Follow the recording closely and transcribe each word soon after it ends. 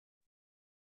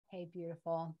Hey,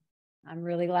 beautiful. I'm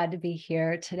really glad to be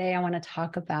here. Today, I want to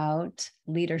talk about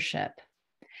leadership.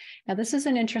 Now, this is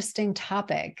an interesting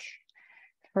topic.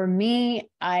 For me,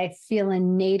 I feel a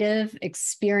native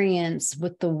experience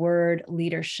with the word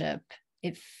leadership.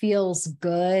 It feels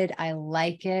good. I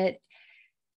like it.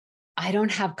 I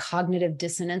don't have cognitive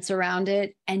dissonance around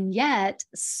it. And yet,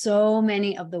 so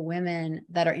many of the women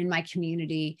that are in my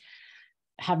community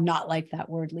have not liked that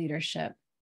word leadership.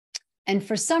 And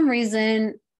for some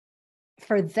reason,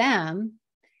 for them,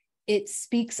 it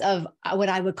speaks of what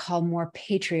I would call more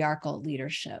patriarchal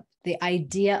leadership, the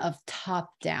idea of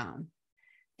top down,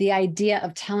 the idea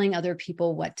of telling other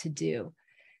people what to do,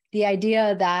 the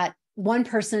idea that one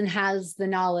person has the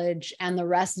knowledge and the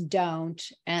rest don't,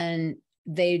 and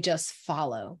they just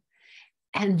follow.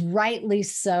 And rightly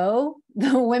so,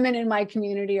 the women in my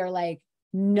community are like,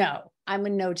 no, I'm a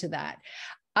no to that.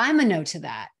 I'm a no to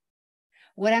that.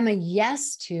 What I'm a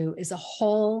yes to is a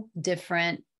whole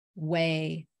different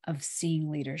way of seeing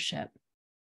leadership.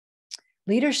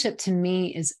 Leadership to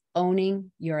me is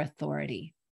owning your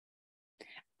authority,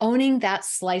 owning that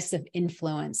slice of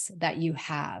influence that you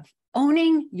have,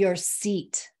 owning your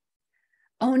seat,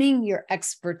 owning your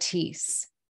expertise,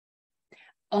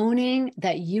 owning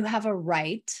that you have a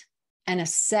right and a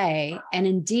say, and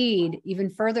indeed, even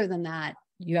further than that,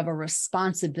 you have a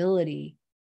responsibility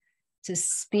to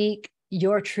speak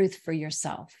your truth for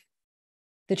yourself,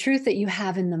 the truth that you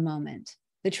have in the moment,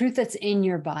 the truth that's in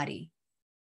your body.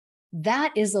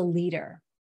 That is a leader.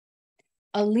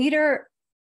 A leader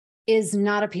is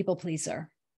not a people pleaser.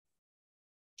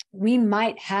 We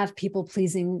might have people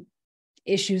pleasing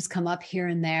issues come up here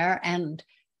and there, and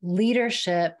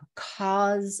leadership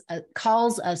calls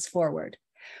us forward.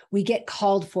 We get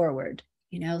called forward,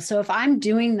 So if I'm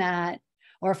doing that,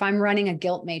 or if I'm running a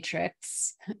guilt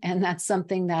matrix, and that's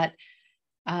something that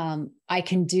I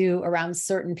can do around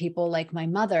certain people like my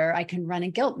mother, I can run a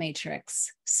guilt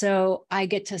matrix. So I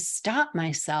get to stop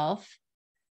myself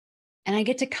and I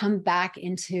get to come back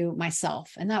into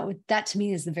myself. And that to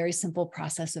me is the very simple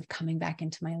process of coming back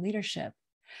into my leadership.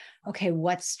 Okay,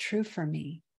 what's true for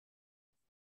me?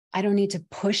 I don't need to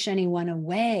push anyone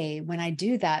away. When I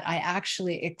do that, I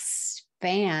actually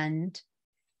expand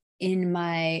in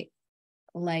my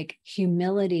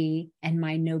humility and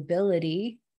my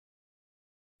nobility.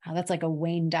 Oh, that's like a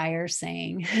Wayne Dyer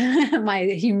saying, my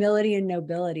humility and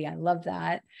nobility. I love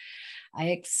that. I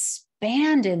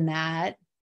expand in that.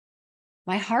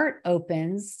 My heart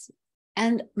opens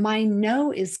and my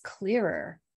no is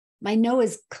clearer. My no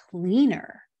is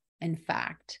cleaner. In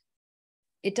fact,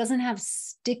 it doesn't have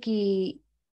sticky,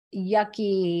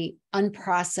 yucky,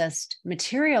 unprocessed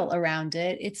material around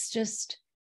it. It's just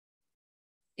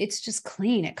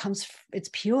clean. It's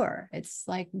pure. It's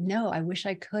like, no, I wish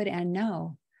I could. And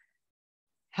no,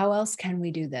 how else can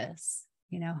we do this?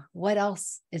 What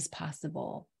else is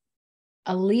possible?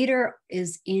 A leader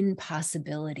is in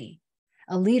possibility.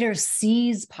 A leader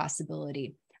sees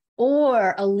possibility,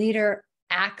 or a leader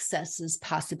accesses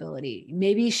possibility.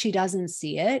 Maybe she doesn't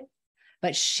see it,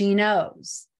 but she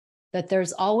knows that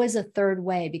there's always a third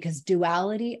way, because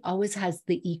duality always has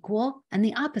the equal and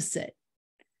the opposite,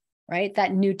 right?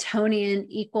 That Newtonian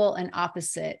equal and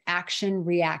opposite, action,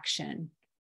 reaction.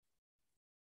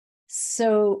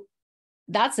 So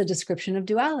that's a description of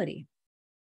duality.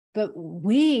 But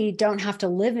we don't have to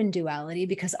live in duality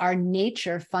because our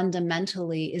nature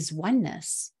fundamentally is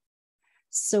oneness.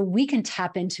 So we can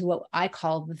tap into what I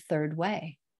call the third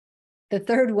way. The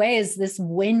third way is this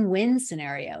win-win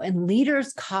scenario, and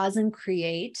leaders cause and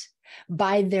create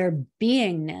by their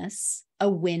beingness a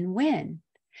win-win.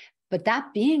 But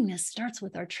that beingness starts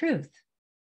with our truth.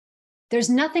 There's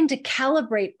nothing to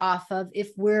calibrate off of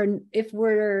if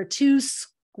we're too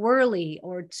squirrely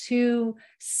or too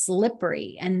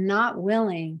slippery and not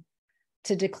willing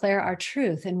to declare our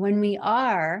truth. And when we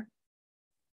are,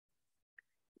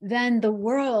 then the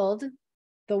world,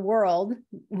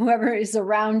 whoever is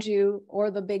around you,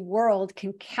 or the big world,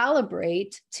 can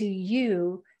calibrate to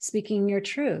you speaking your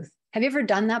truth. Have you ever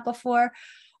done that before,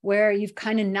 where you've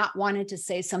kind of not wanted to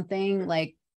say something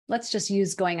like, let's just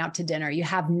use going out to dinner. You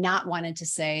have not wanted to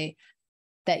say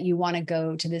that you want to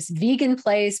go to this vegan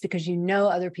place because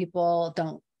other people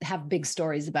don't have big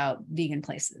stories about vegan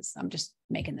places. I'm just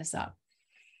making this up.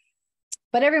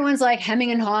 But everyone's like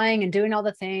hemming and hawing and doing all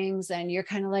the things. And you're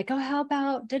kind of like, oh, how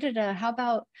about da-da-da? How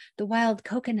about the wild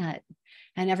coconut?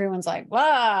 And everyone's like, well,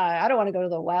 I don't want to go to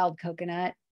the wild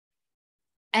coconut.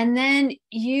 And then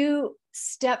you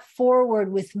step forward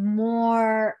with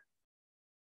more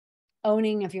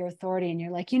owning of your authority. And you're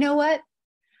like, you know what?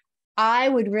 I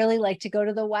would really like to go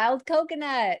to the wild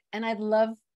coconut, and I'd love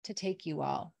to take you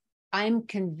all. I'm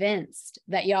convinced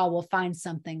that y'all will find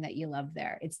something that you love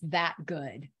there. It's that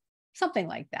good. Something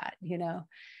like that, you know.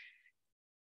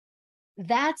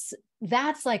 That's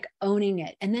like owning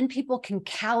it. And then people can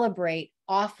calibrate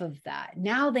off of that.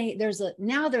 Now there's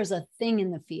a thing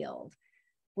in the field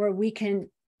where we can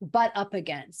butt up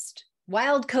against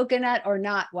wild coconut or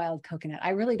not wild coconut.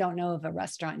 I really don't know of a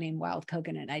restaurant named Wild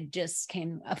Coconut. I just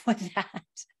came up with that.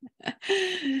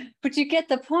 But you get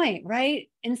the point, right?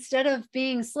 Instead of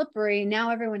being slippery, now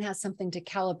everyone has something to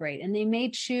calibrate, and they may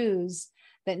choose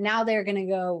that now they're going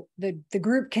to go, the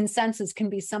group consensus can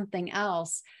be something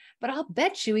else. But I'll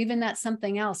bet you even that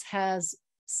something else has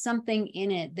something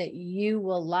in it that you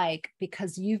will like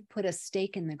because you've put a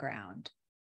stake in the ground.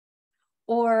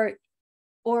 Or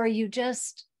you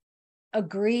just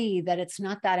agree that it's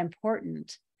not that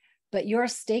important, but your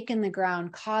stake in the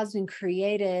ground caused and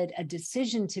created a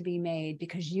decision to be made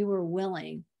because you were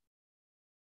willing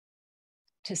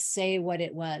to say what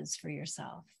it was for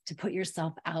yourself, to put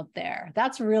yourself out there.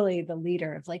 That's really the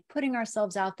leader, of like putting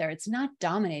ourselves out there. It's not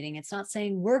dominating. It's not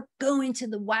saying we're going to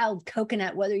the wild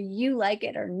coconut, whether you like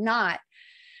it or not.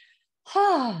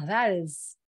 Oh,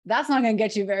 that's not going to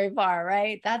get you very far,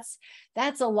 right? That's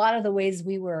a lot of the ways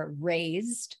we were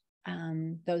raised.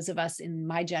 Those of us in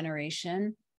my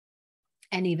generation,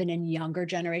 and even in younger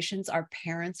generations, our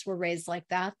parents were raised like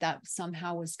that. That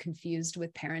somehow was confused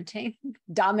with parenting.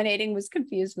 Dominating was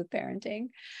confused with parenting.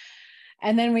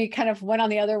 And then we kind of went on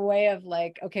the other way of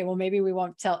like, okay, well, maybe we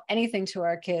won't tell anything to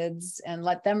our kids and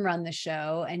let them run the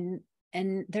show. And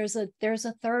there's a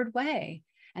third way.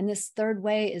 And this third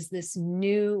way is this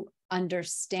new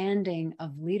understanding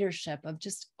of leadership, of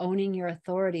just owning your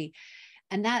authority.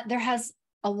 And that there has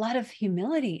a lot of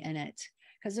humility in it,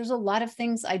 because there's a lot of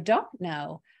things I don't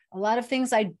know, a lot of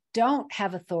things I don't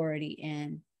have authority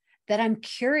in, that I'm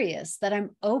curious, that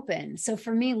I'm open. So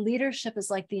for me, leadership is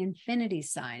like the infinity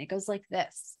sign. It goes like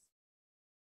this.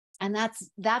 And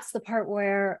that's the part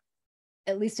where,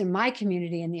 at least in my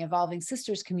community, in the Evolving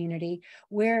Sisters community,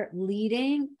 we're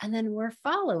leading and then we're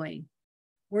following.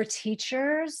 We're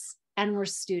teachers and we're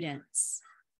students.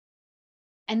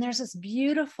 And there's this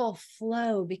beautiful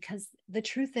flow, because the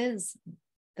truth is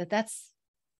that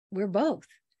we're both.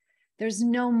 There's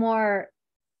no more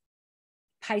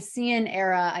Piscean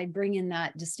era. I bring in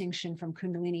that distinction from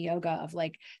Kundalini yoga of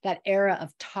like that era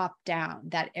of top down,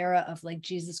 that era of like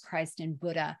Jesus Christ and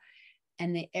Buddha,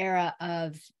 and the era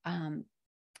of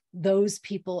those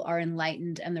people are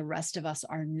enlightened and the rest of us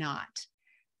are not.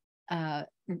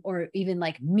 Or even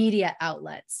like media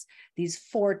outlets, these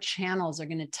 4 channels are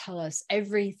going to tell us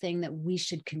everything that we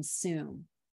should consume.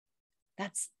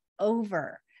 That's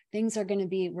over. Things are going to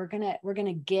be, we're going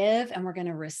to give and we're going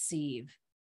to receive.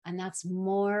 And that's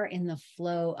more in the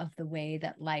flow of the way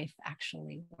that life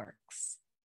actually works.